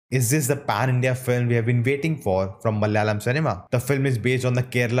Is this the pan-India film we have been waiting for from Malayalam cinema? The film is based on the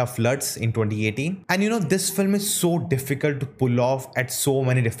Kerala floods in 2018. And this film is so difficult to pull off at so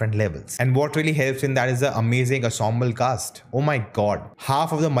many different levels. And what really helps in that is the amazing ensemble cast. Oh my god.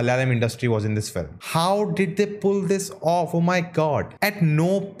 Half of the Malayalam industry was in this film. How did they pull this off? Oh my god. At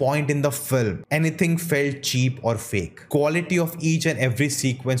no point in the film anything felt cheap or fake. Quality of each and every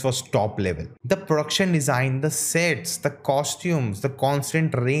sequence was top level. The production design, the sets, the costumes, the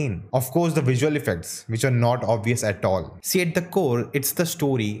constant rain, of course the visual effects, which are not obvious at all. See, at the core, it's the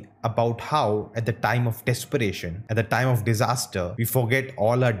story about how at the time of desperation, at the time of disaster, we forget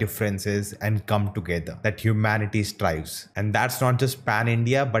all our differences and come together, that humanity strives. And that's not just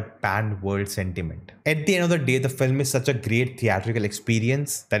pan-India but pan-world sentiment. At the end of the day, the film is such a great theatrical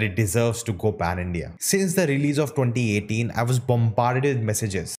experience that it deserves to go pan-India. Since the release of 2018, I was bombarded with messages